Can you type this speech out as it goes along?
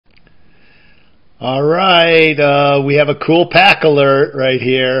All right, we have a cool pack alert right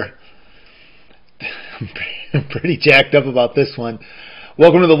here. I'm pretty jacked up about this one.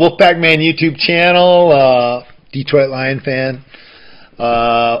 Welcome to the WOLFPACKMAN YouTube channel, Detroit Lion fan.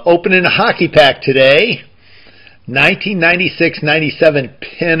 Opening a hockey pack today. 1996-97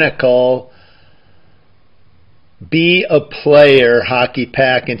 Pinnacle Be a Player hockey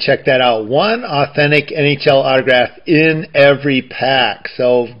pack, and check that out. One authentic NHL autograph in every pack.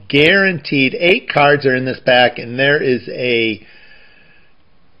 So guaranteed 8 cards are in this pack, and there is a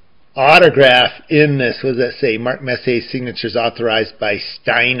autograph in this. What does that say? Mark Messier signatures authorized by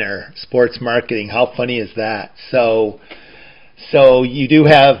Steiner Sports Marketing. How funny is that? So you do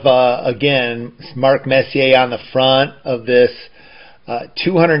have, again, Mark Messier on the front of this.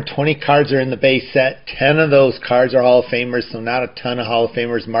 220 cards are in the base set. 10 of those cards are Hall of Famers, so not a ton of Hall of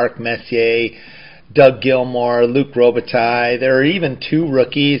Famers. Mark Messier, Doug Gilmour, Luc Robitaille. There are even 2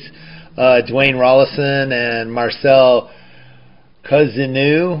 rookies, Dwayne Roloson and Marcel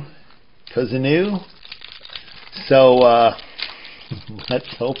Cousineau. So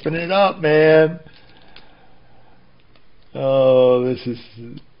let's open it up, man. Oh, this is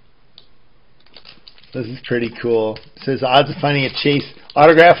pretty cool. It says odds of finding a chase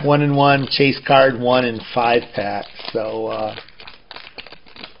autograph 1 in 1, chase card 1 in 5 packs. So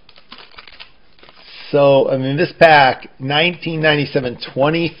I mean, this pack, 1997,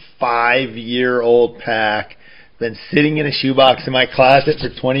 25-year-old pack, been sitting in a shoebox in my closet for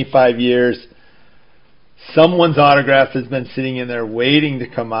 25 years. Someone's autograph has been sitting in there waiting to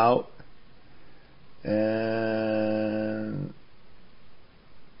come out. And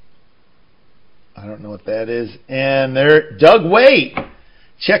I don't know what that is. And there, Doug Waite.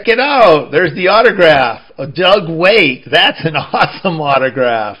 Check it out. There's the autograph of Doug Waite. That's an awesome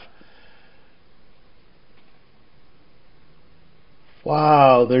autograph.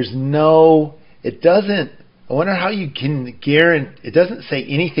 Wow. There's no, it doesn't, I wonder how you can guarantee, it doesn't say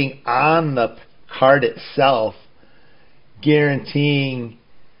anything on the card itself guaranteeing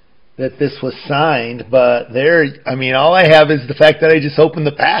that this was signed, but there, I mean, all I have is the fact that I just opened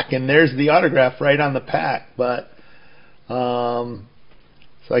the pack and there's the autograph right on the pack. But so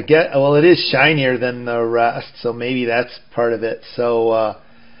I get, well, it is shinier than the rest, so maybe that's part of it. So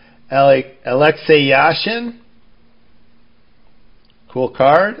Alexei Yashin, cool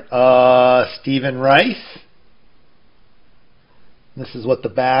card. Stephen Rice. This is what the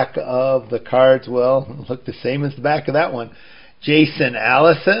back of the cards will look the same as the back of that one. Jason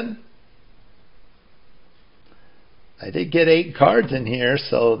Allison. I did get 8 cards in here,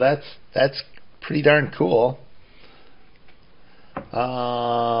 so that's pretty darn cool.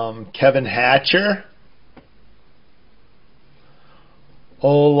 Kevin Hatcher.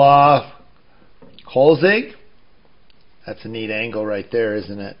 Olaf Kolzig. That's a neat angle right there,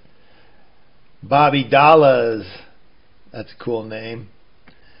 isn't it? Bobby Dallas. That's a cool name.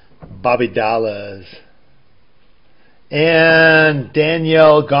 Bobby Dallas. And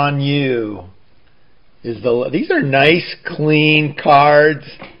Daniel Gagnon is the. These are nice, clean cards,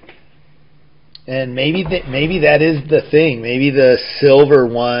 and maybe that is the thing. Maybe the silver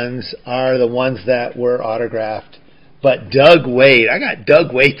ones are the ones that were autographed. But Doug Waite, I got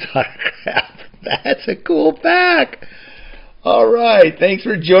Doug Waite's autograph. That's a cool pack. All right, thanks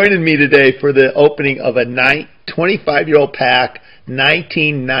for joining me today for the opening of a 25-year-old pack,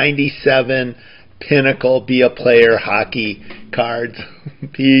 1997 Pinnacle Be a Player hockey cards.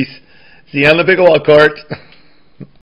 Peace. See you on the pickleball court.